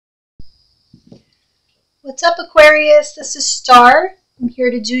What's up, Aquarius? This is Star. I'm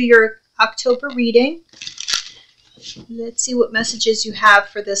here to do your October reading. Let's see what messages you have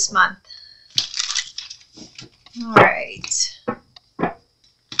for this month. All right.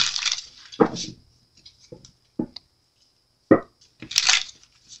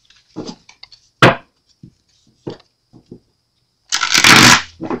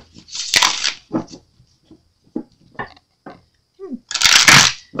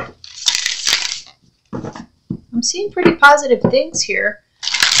 I'm seeing pretty positive things here.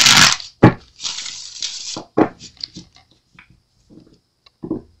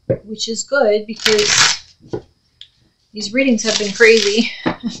 Which is good because these readings have been crazy.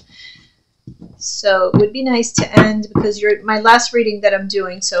 So it would be nice to end, because you're my last reading that I'm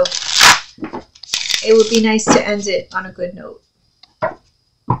doing, so it would be nice to end it on a good note.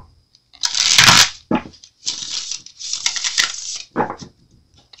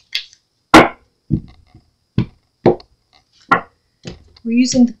 We're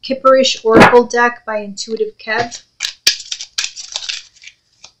using the Kipperish Oracle deck by Intuitive Kev.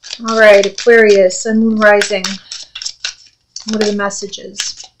 All right, Aquarius, Sun, Moon, Rising. What are the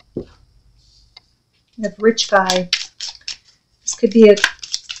messages? We have Rich Guy. This could be a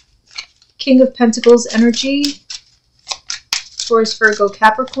King of Pentacles energy. Taurus, Virgo,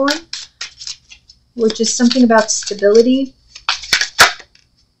 Capricorn. Which is something about stability.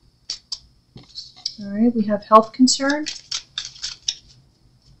 All right, we have health concern.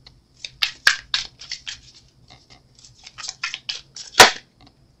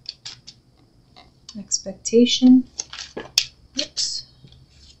 Expectation. Oops.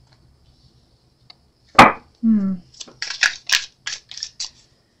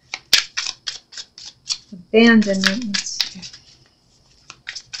 Abandonment. Let's see.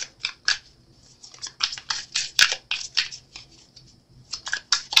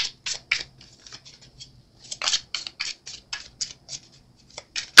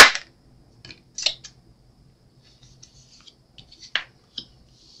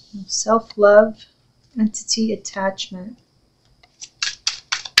 Self-love. Entity attachment.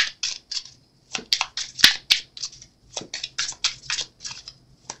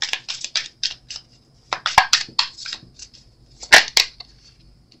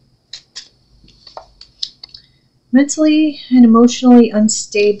 Mentally and emotionally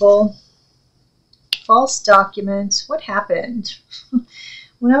unstable. False documents. What happened?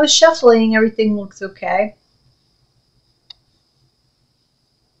 When I was shuffling, everything looked okay.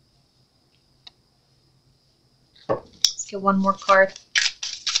 Get one more card.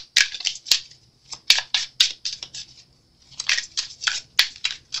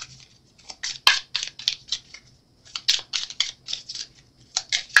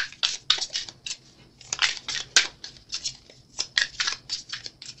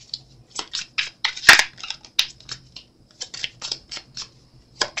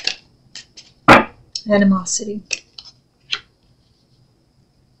 Animosity.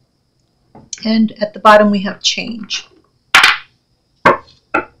 And at the bottom we have change.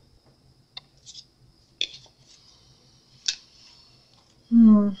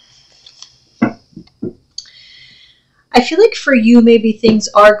 I feel like for you, maybe things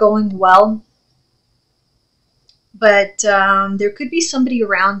are going well, but there could be somebody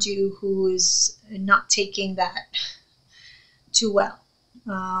around you who is not taking that too well.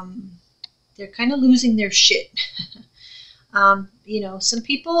 They're kind of losing their shit. You know, some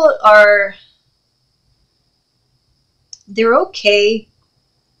people they're okay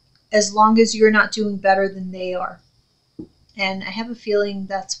as long as you're not doing better than they are. And I have a feeling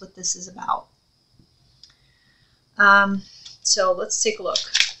that's what this is about. So let's take a look.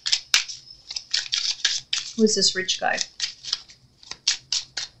 Who is this rich guy?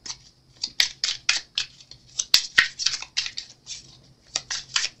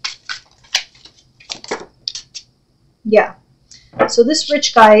 Yeah. So this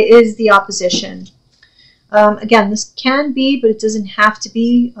rich guy is the opposition. Again, this can be, but it doesn't have to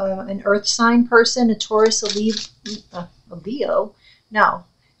be an earth sign person, a Taurus, a Leo. No.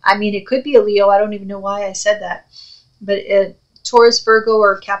 I mean, it could be a Leo. I don't even know why I said that. But Taurus, Virgo,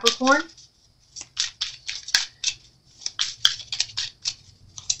 or Capricorn.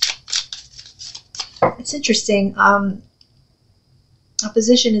 It's interesting.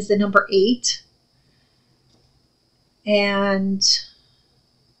 Opposition is the number 8. And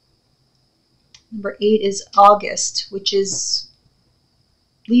number 8 is August, which is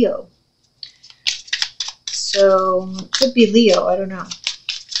Leo. So it could be Leo. I don't know.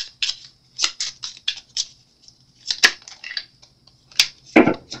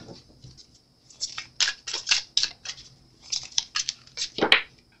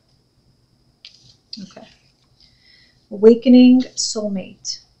 Okay. Awakening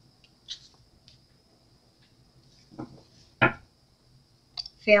soulmate.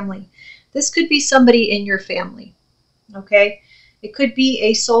 Family. This could be somebody in your family. Okay. It could be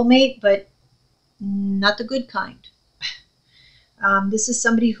a soulmate, but not the good kind. This is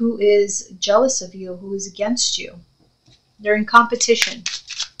somebody who is jealous of you, who is against you. They're in competition.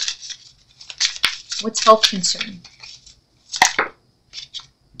 What's health concern?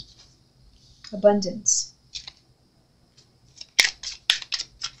 Abundance.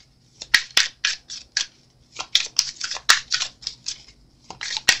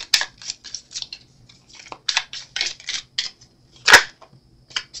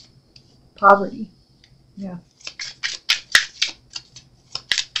 Poverty. Yeah.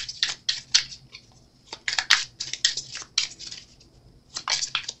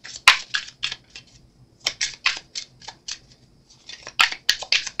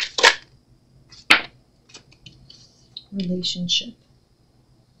 Relationship.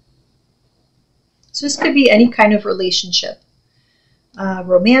 So this could be any kind of relationship,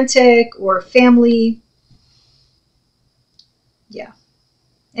 romantic or family. Yeah,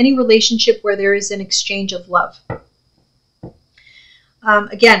 any relationship where there is an exchange of love.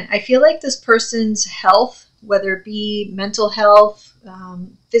 Again, I feel like this person's health, whether it be mental health,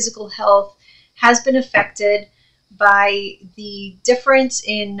 physical health, has been affected by the difference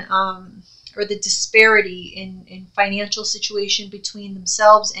in or the disparity in financial situation between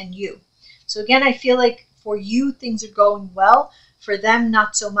themselves and you. So again, I feel like for you, things are going well. For them,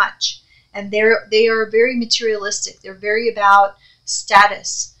 not so much. And they are very materialistic. They're very about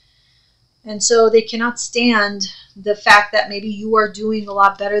status. And so they cannot stand the fact that maybe you are doing a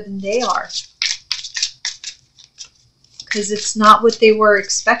lot better than they are. Because it's not what they were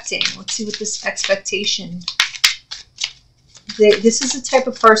expecting. Let's see what this expectation. This is the type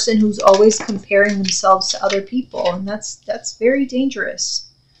of person who's always comparing themselves to other people, and that's very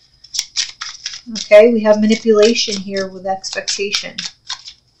dangerous. Okay, we have manipulation here with expectation.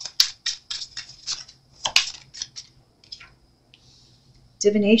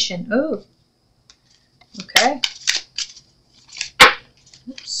 Divination. Oh, okay.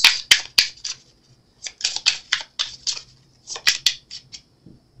 Oops.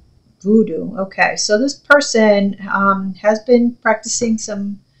 Voodoo. Okay, so this person has been practicing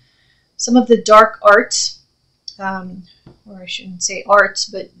some of the dark arts, or I shouldn't say arts,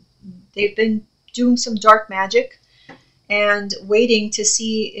 but they've been doing some dark magic and waiting to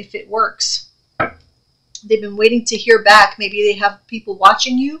see if it works. They've been waiting to hear back. Maybe they have people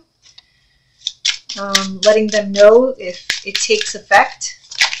watching you, letting them know if it takes effect.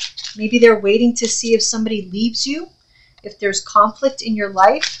 Maybe they're waiting to see if somebody leaves you, if there's conflict in your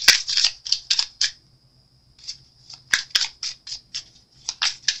life.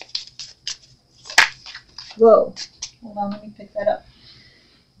 Whoa. Hold on, let me pick that up.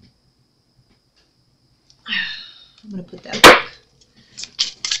 I'm going to put that back.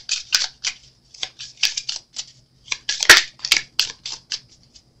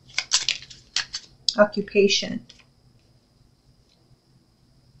 Occupation.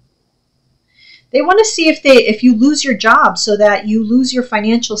 They want to see if you lose your job so that you lose your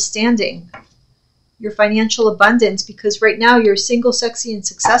financial standing, your financial abundance, because right now you're single, sexy, and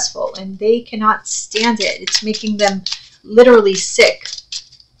successful, and they cannot stand it. It's making them literally sick.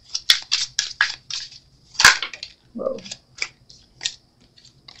 Whoa.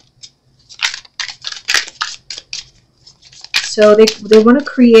 So they want to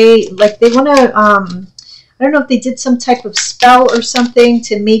create, like they want to, I don't know if they did some type of spell or something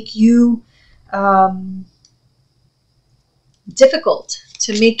to make you difficult,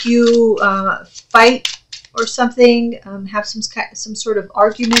 to make you fight or something, have some sort of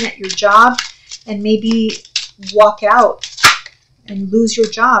argument at your job, and maybe walk out and lose your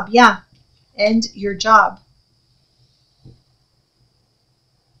job. Yeah, end your job.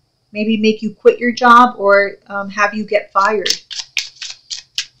 Maybe make you quit your job, or have you get fired.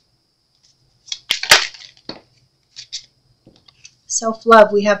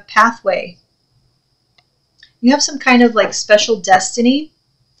 Self-love, we have pathway. You have some kind of like special destiny,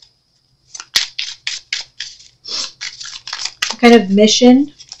 kind of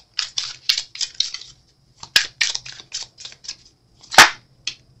mission.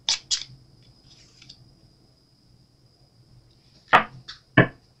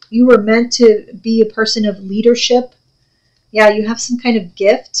 You were meant to be a person of leadership. Yeah, you have some kind of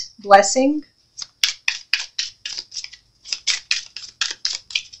gift, blessing.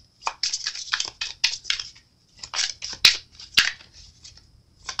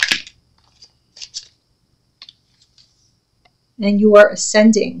 And you are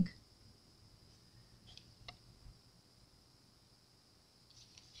ascending.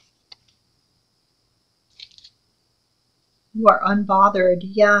 You are unbothered.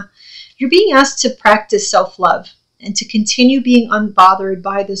 Yeah. You're being asked to practice self-love and to continue being unbothered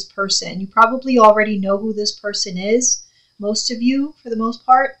by this person. You probably already know who this person is, most of you, for the most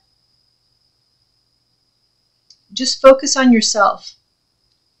part. Just focus on yourself.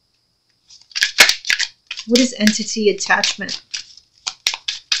 What is entity attachment?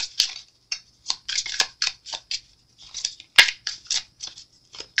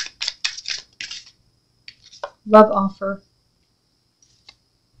 Love offer.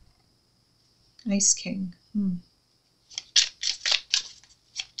 Ice King.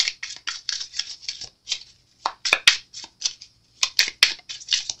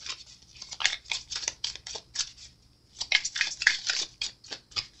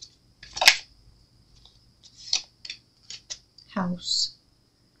 House.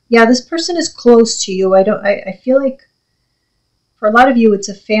 Yeah, this person is close to you. I feel like for a lot of you it's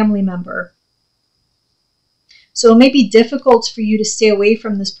a family member. So it may be difficult for you to stay away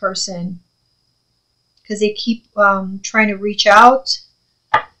from this person because they keep trying to reach out.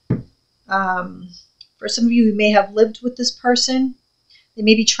 For some of you who may have lived with this person, they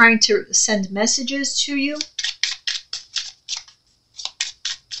may be trying to send messages to you.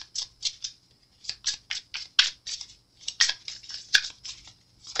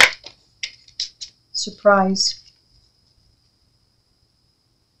 Surprise.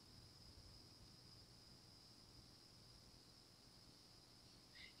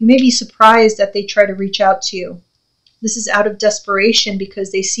 You may be surprised that they try to reach out to you. This is out of desperation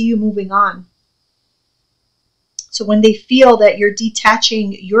because they see you moving on. So when they feel that you're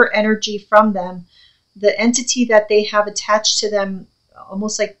detaching your energy from them, the entity that they have attached to them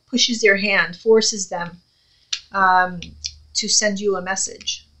almost like pushes their hand, forces them to send you a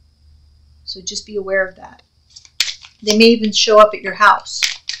message. So just be aware of that. They may even show up at your house.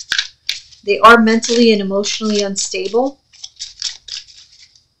 They are mentally and emotionally unstable.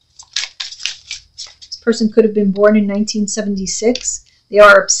 This person could have been born in 1976. They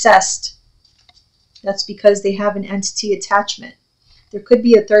are obsessed. That's because they have an entity attachment. There could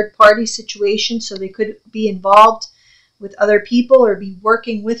be a third-party situation, so they could be involved with other people or be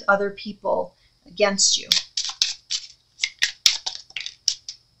working with other people against you.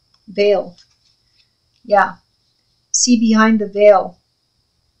 Veil. Yeah. See behind the veil.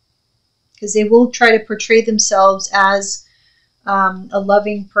 Because they will try to portray themselves as a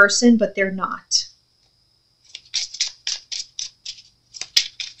loving person, but they're not.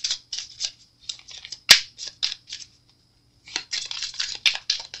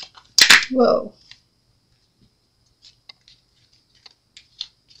 Whoa.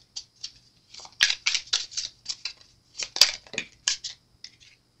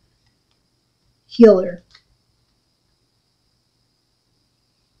 Healer.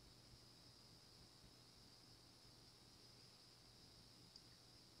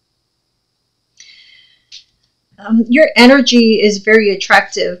 Your energy is very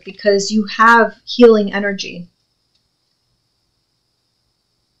attractive because you have healing energy.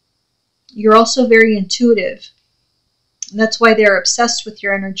 You're also very intuitive. And that's why they're obsessed with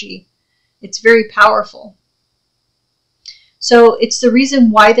your energy. It's very powerful. So it's the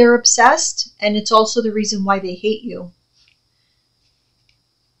reason why they're obsessed, and it's also the reason why they hate you.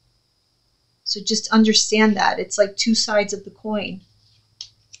 So just understand that. It's like two sides of the coin.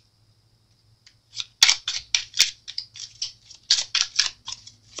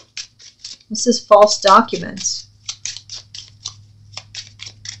 This is false documents.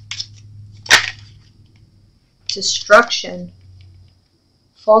 Destruction.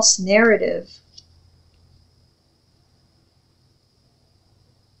 False narrative.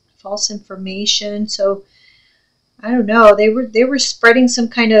 False information. So I don't know. They were spreading some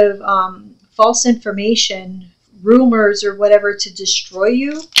kind of false information, rumors or whatever, to destroy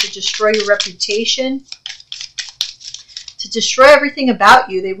you, to destroy your reputation, to destroy everything about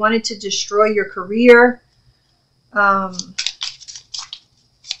you. They wanted to destroy your career. What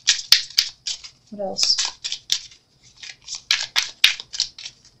else?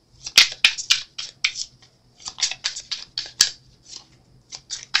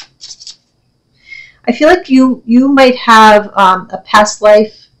 I feel like you might have a past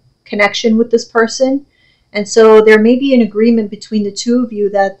life connection with this person. And so there may be an agreement between the two of you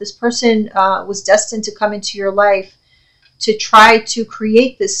that this person was destined to come into your life to try to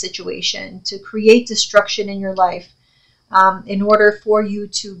create this situation, to create destruction in your life in order for you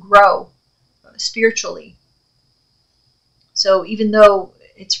to grow spiritually. So even though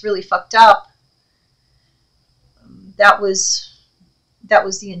it's really fucked up, that was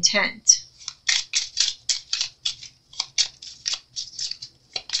the intent.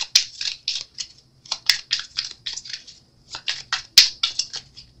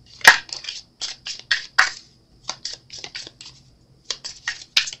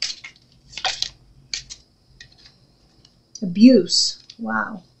 Abuse.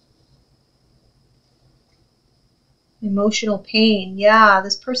 Wow. Emotional pain. Yeah,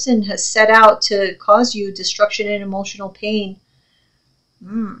 this person has set out to cause you destruction and emotional pain.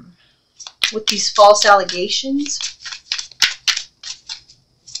 With these false allegations.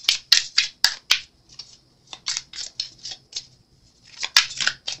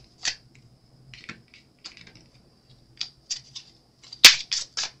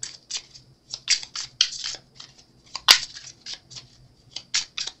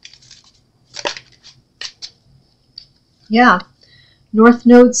 Yeah, North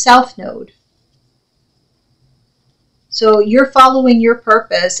Node, South Node. So you're following your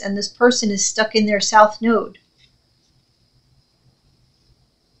purpose and this person is stuck in their South Node.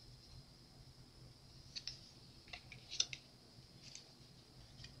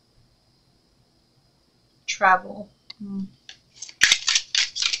 Travel.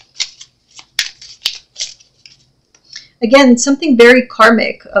 Again, something very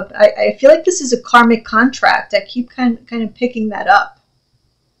karmic. I feel like this is a karmic contract. I keep kind of picking that up.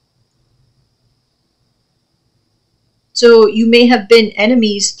 So you may have been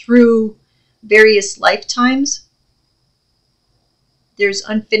enemies through various lifetimes. There's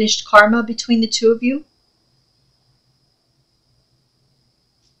unfinished karma between the two of you.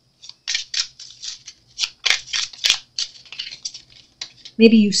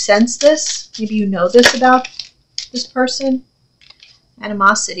 Maybe you sense this. Maybe you know this about this person.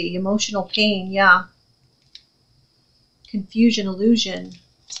 Animosity, emotional pain, yeah. Confusion, illusion.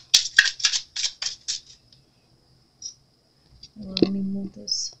 Well, let me move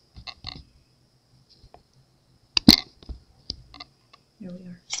this. There we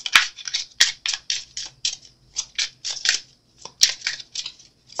are.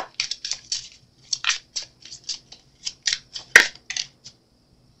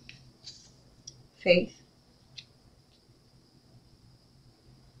 Faith.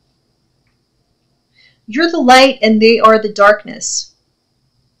 You're the light and they are the darkness.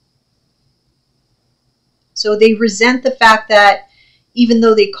 So they resent the fact that even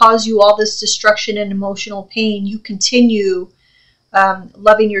though they cause you all this destruction and emotional pain, you continue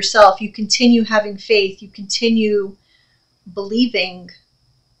loving yourself. You continue having faith. You continue believing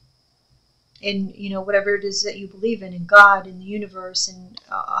in, whatever it is that you believe in God, in the universe, in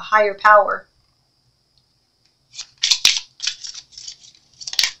a higher power.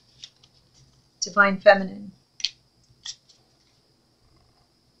 Divine Feminine.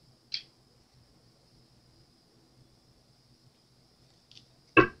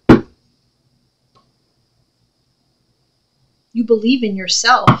 You believe in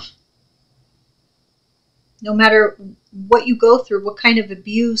yourself. No matter what you go through, what kind of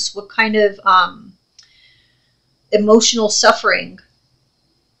abuse, what kind of emotional suffering.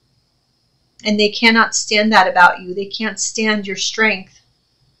 And they cannot stand that about you. They can't stand your strength.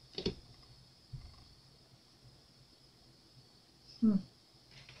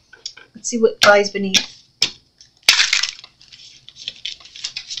 Let's see what lies beneath.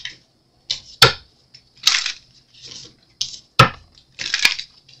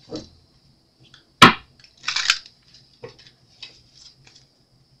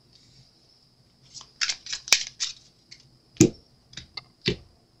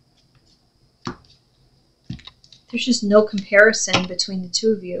 There's just no comparison between the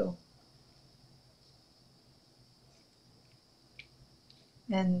two of you.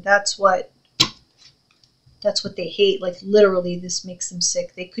 And that's what they hate. Like literally, this makes them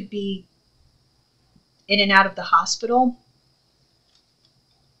sick. They could be in and out of the hospital.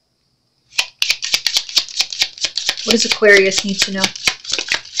 What does Aquarius need to know?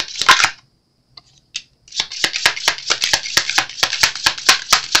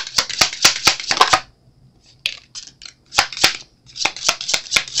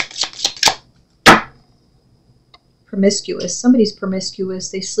 Promiscuous. Somebody's promiscuous.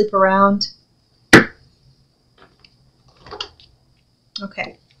 They sleep around.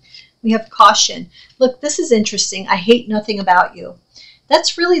 Okay. We have caution. Look, this is interesting. I hate nothing about you.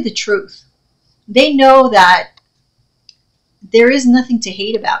 That's really the truth. They know that there is nothing to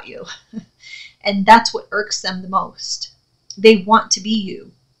hate about you. And that's what irks them the most. They want to be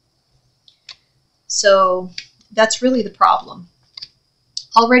you. So that's really the problem.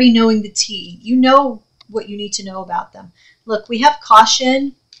 Already knowing the tea. You know what you need to know about them. Look, we have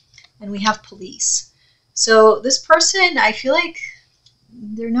caution and we have police. So this person, I feel like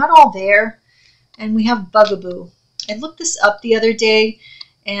they're not all there. And we have bugaboo. I looked this up the other day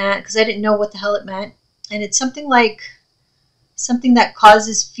and because I didn't know what the hell it meant. And it's something like something that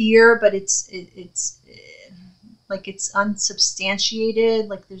causes fear, but it's like it's unsubstantiated,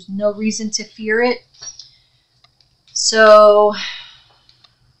 like there's no reason to fear it. So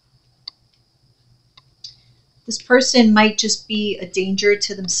this person might just be a danger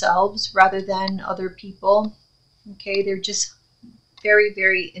to themselves rather than other people. Okay, they're just very,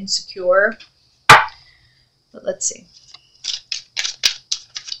 very insecure. But let's see.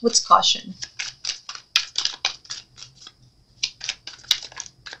 What's caution?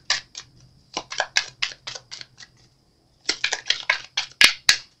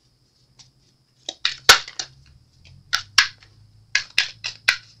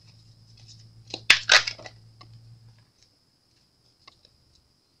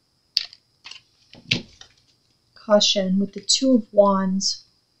 Caution with the Two of Wands.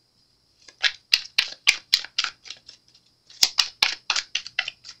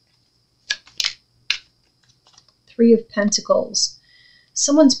 Three of Pentacles.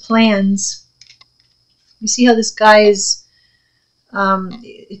 Someone's plans. You see how this guy is,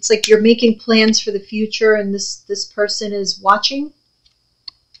 it's like you're making plans for the future and this person is watching.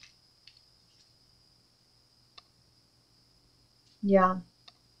 Yeah.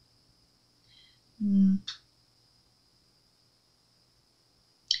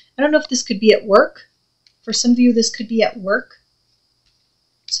 I don't know if this could be at work. For some of you, this could be at work.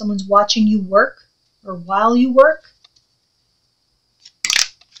 Someone's watching you work or while you work.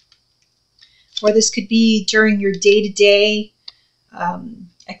 Or this could be during your day-to-day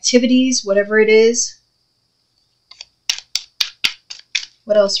activities, whatever it is.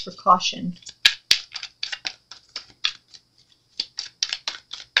 What else for caution?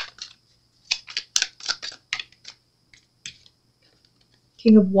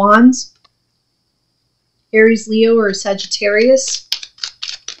 King of Wands, Aries, Leo, or Sagittarius.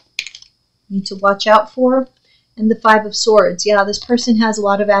 Need to watch out for. And the Five of Swords. Yeah, this person has a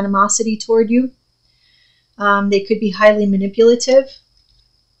lot of animosity toward you. They could be highly manipulative.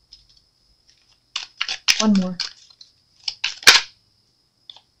 One more.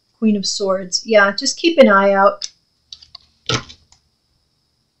 Queen of Swords. Yeah, just keep an eye out.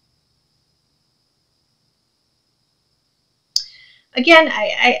 Again,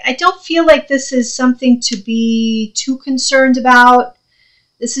 I don't feel like this is something to be too concerned about.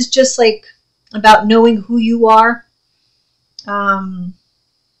 This is just like about knowing who you are, and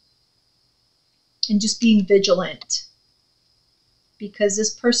just being vigilant, because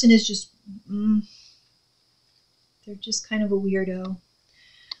this person is just, they're just kind of a weirdo.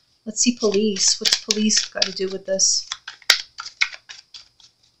 Let's see police. What's police got to do with this?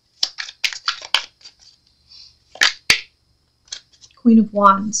 Queen of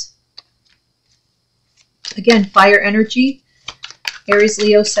Wands. Again, fire energy. Aries,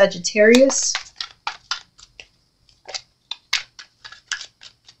 Leo, Sagittarius.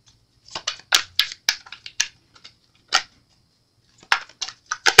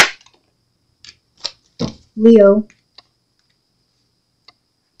 Leo.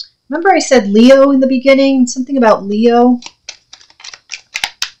 Remember I said Leo in the beginning? Something about Leo.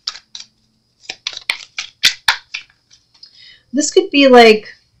 This could be like,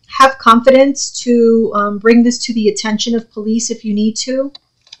 have confidence to bring this to the attention of police if you need to.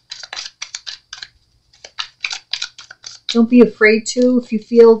 Don't be afraid to if you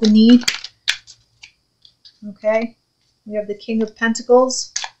feel the need. Okay. We have the King of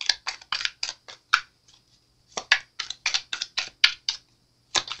Pentacles.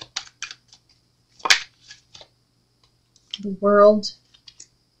 The World.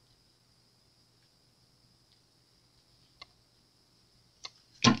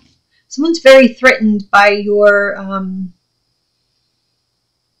 Someone's very threatened by your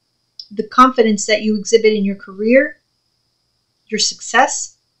the confidence that you exhibit in your career, your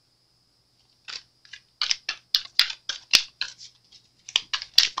success.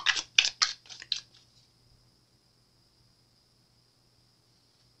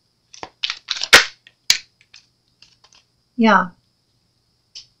 Yeah.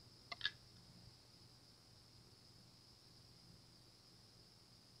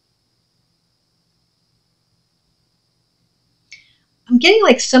 I'm getting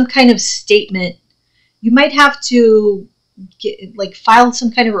like some kind of statement. You might have to file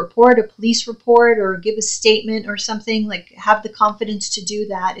some kind of report, a police report, or give a statement or something. Like, have the confidence to do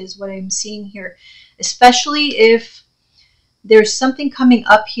that is what I'm seeing here. Especially if there's something coming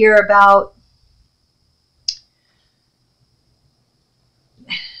up here about,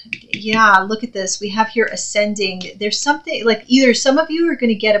 yeah, look at this. We have here ascending. There's something like either some of you are going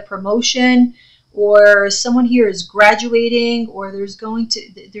to get a promotion, or someone here is graduating, or there's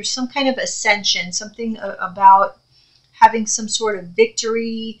some kind of ascension, something about having some sort of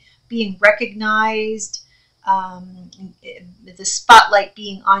victory, being recognized, the spotlight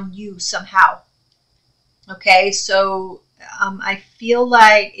being on you somehow. Okay, so I feel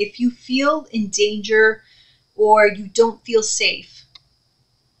like if you feel in danger or you don't feel safe,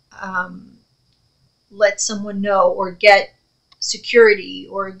 um, let someone know, or get security,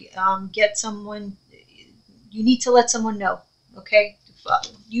 or get someone. You need to let someone know. Okay,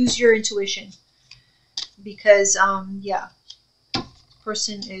 use your intuition, because yeah,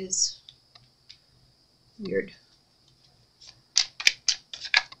 person is weird.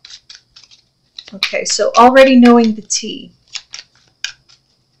 Okay, so already knowing the tea.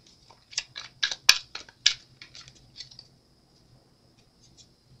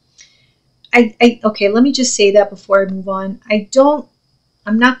 Okay, let me just say that before I move on.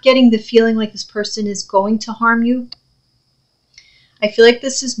 I'm not getting the feeling like this person is going to harm you. I feel like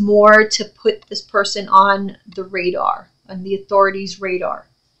this is more to put this person on the radar, on the authorities' radar.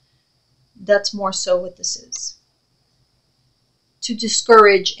 That's more so what this is. To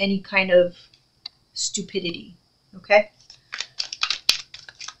discourage any kind of stupidity, okay?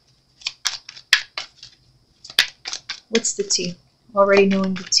 What's the tea? Already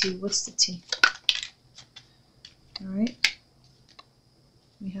knowing the tea. What's the tea? All right.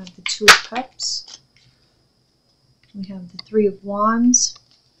 We have the Two of Cups. We have the Three of Wands.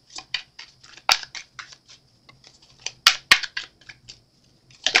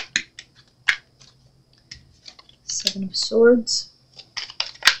 Seven of Swords.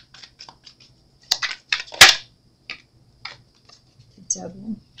 The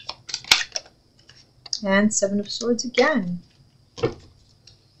Devil. And Seven of Swords again.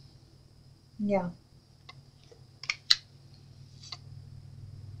 Yeah.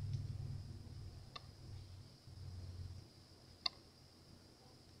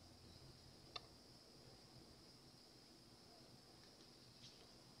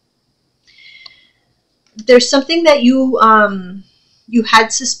 There's something that you had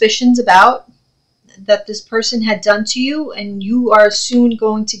suspicions about, that this person had done to you, and you are soon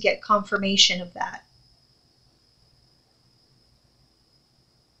going to get confirmation of that.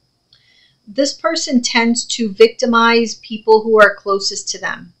 This person tends to victimize people who are closest to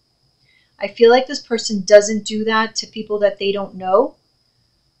them. I feel like this person doesn't do that to people that they don't know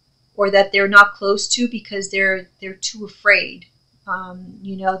or that they're not close to, because they're too afraid.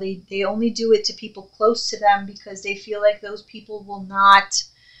 You know, they only do it to people close to them because they feel like those people will not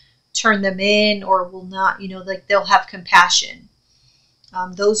turn them in, or will not, you know, like they'll have compassion.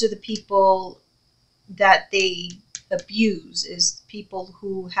 Those are the people that they abuse, is people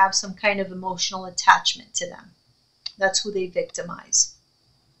who have some kind of emotional attachment to them. That's who they victimize.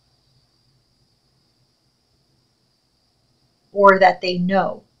 Or that they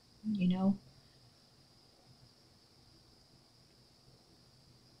know, you know.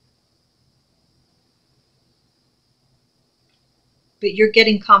 But you're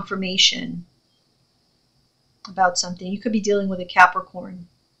getting confirmation about something. You could be dealing with a Capricorn,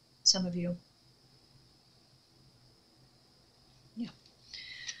 some of you. Yeah.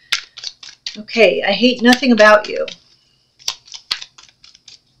 Okay, I hate nothing about you.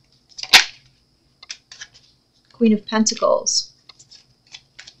 Queen of Pentacles.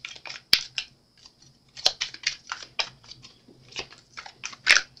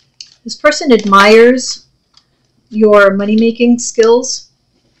 This person admires your money-making skills.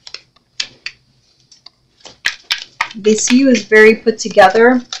 They see you as very put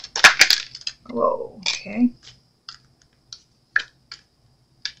together. Whoa, okay.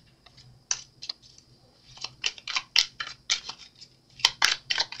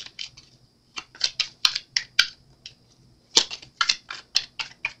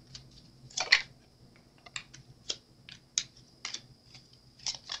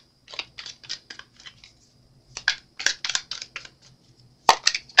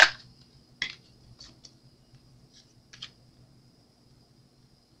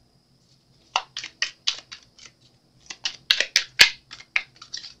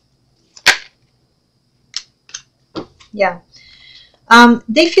 Yeah.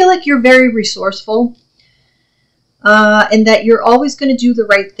 They feel like you're very resourceful, and that you're always going to do the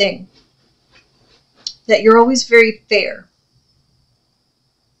right thing. That you're always very fair.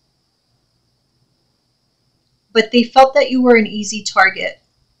 But they felt that you were an easy target,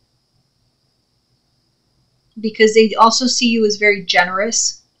 because they also see you as very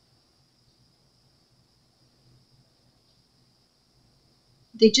generous.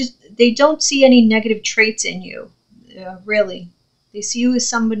 They don't see any negative traits in you, really. They see you as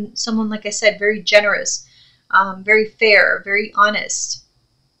someone, like I said, very generous, very fair, very honest,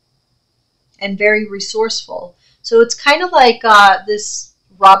 and very resourceful. So it's kind of like this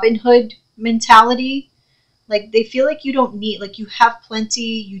Robin Hood mentality. Like they feel like you don't need, like you have plenty,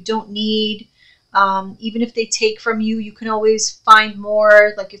 you don't need. Even if they take from you, you can always find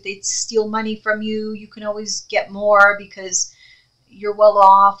more. Like if they steal money from you, you can always get more because you're well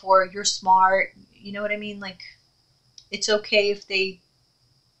off or you're smart. You know what I mean? Like, it's okay if they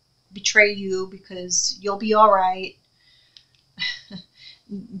betray you because you'll be all right.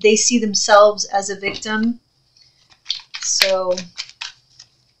 They see themselves as a victim, so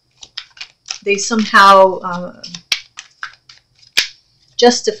they somehow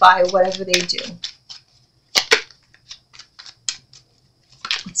justify whatever they do.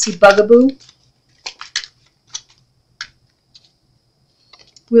 Let's see, Bugaboo.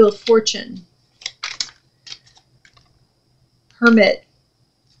 Wheel of Fortune. Hermit.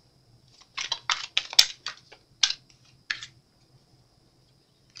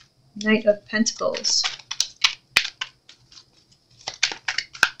 Knight of Pentacles.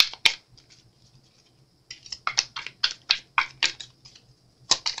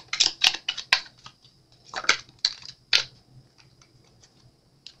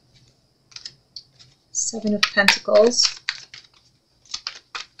 Seven of Pentacles.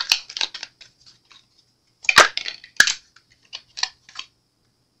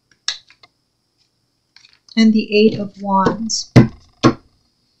 And the Eight of Wands.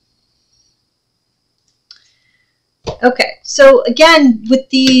 Okay, so again, with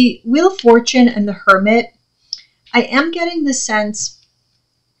the Wheel of Fortune and the Hermit, I am getting the sense,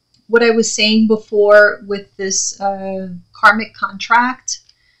 what I was saying before with this karmic contract,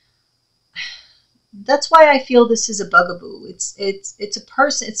 that's why I feel this is a bugaboo. It's a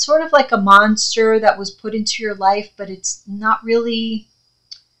person. It's sort of like a monster that was put into your life, but it's not really.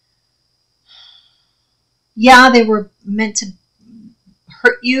 Yeah, they were meant to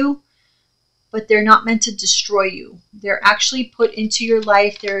hurt you, but they're not meant to destroy you. They're actually put into your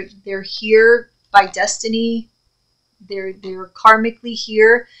life. They're here by destiny. They're karmically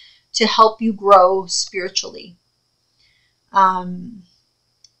here to help you grow spiritually.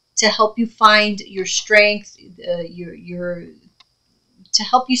 To help you find your strength, to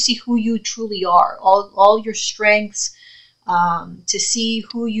help you see who you truly are, all your strengths, to see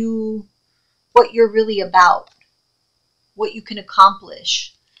what you're really about, what you can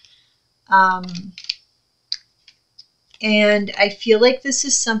accomplish. And I feel like this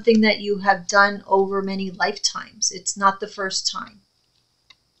is something that you have done over many lifetimes. It's not the first time.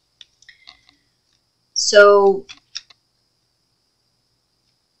 So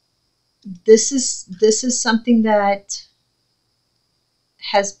this is something that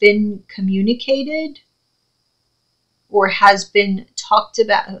has been communicated or has been talked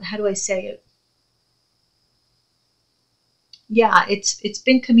about. How do I say it? Yeah, it's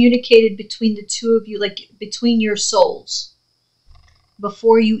been communicated between the two of you, like between your souls,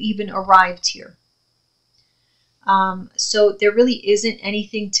 before you even arrived here. So there really isn't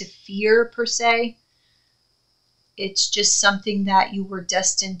anything to fear per se. It's just something that you were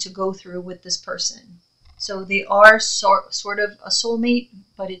destined to go through with this person. So they are sort of a soulmate,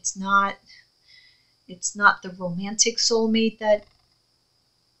 but it's not the romantic soulmate that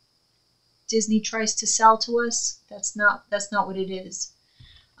Disney tries to sell to us. That's not what it is.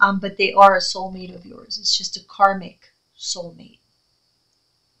 But they are a soulmate of yours. It's just a karmic soulmate.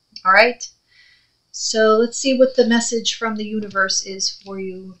 All right. So let's see what the message from the universe is for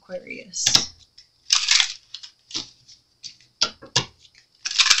you, Aquarius.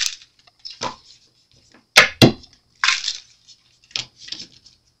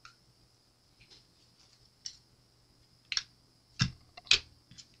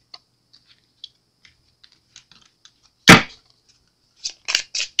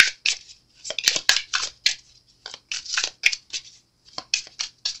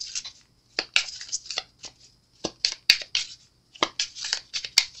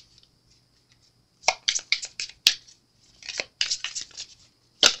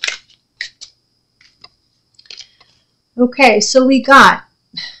 Okay, so we got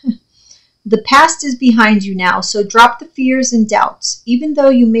the past is behind you now, so drop the fears and doubts. Even though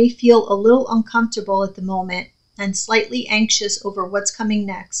you may feel a little uncomfortable at the moment and slightly anxious over what's coming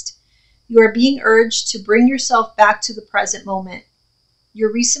next, you are being urged to bring yourself back to the present moment.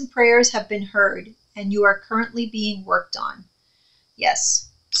 Your recent prayers have been heard, and you are currently being worked on.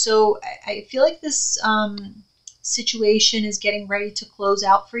 Yes, so I feel like this situation is getting ready to close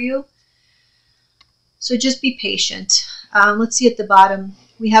out for you. So just be patient. Let's see at the bottom.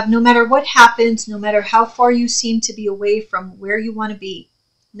 We have no matter what happens, no matter how far you seem to be away from where you want to be,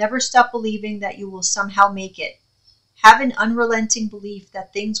 never stop believing that you will somehow make it. Have an unrelenting belief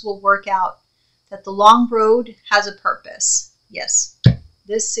that things will work out, that the long road has a purpose. Yes,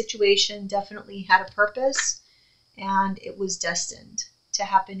 this situation definitely had a purpose, and it was destined to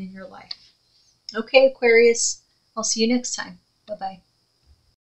happen in your life. Okay, Aquarius, I'll see you next time. Bye-bye.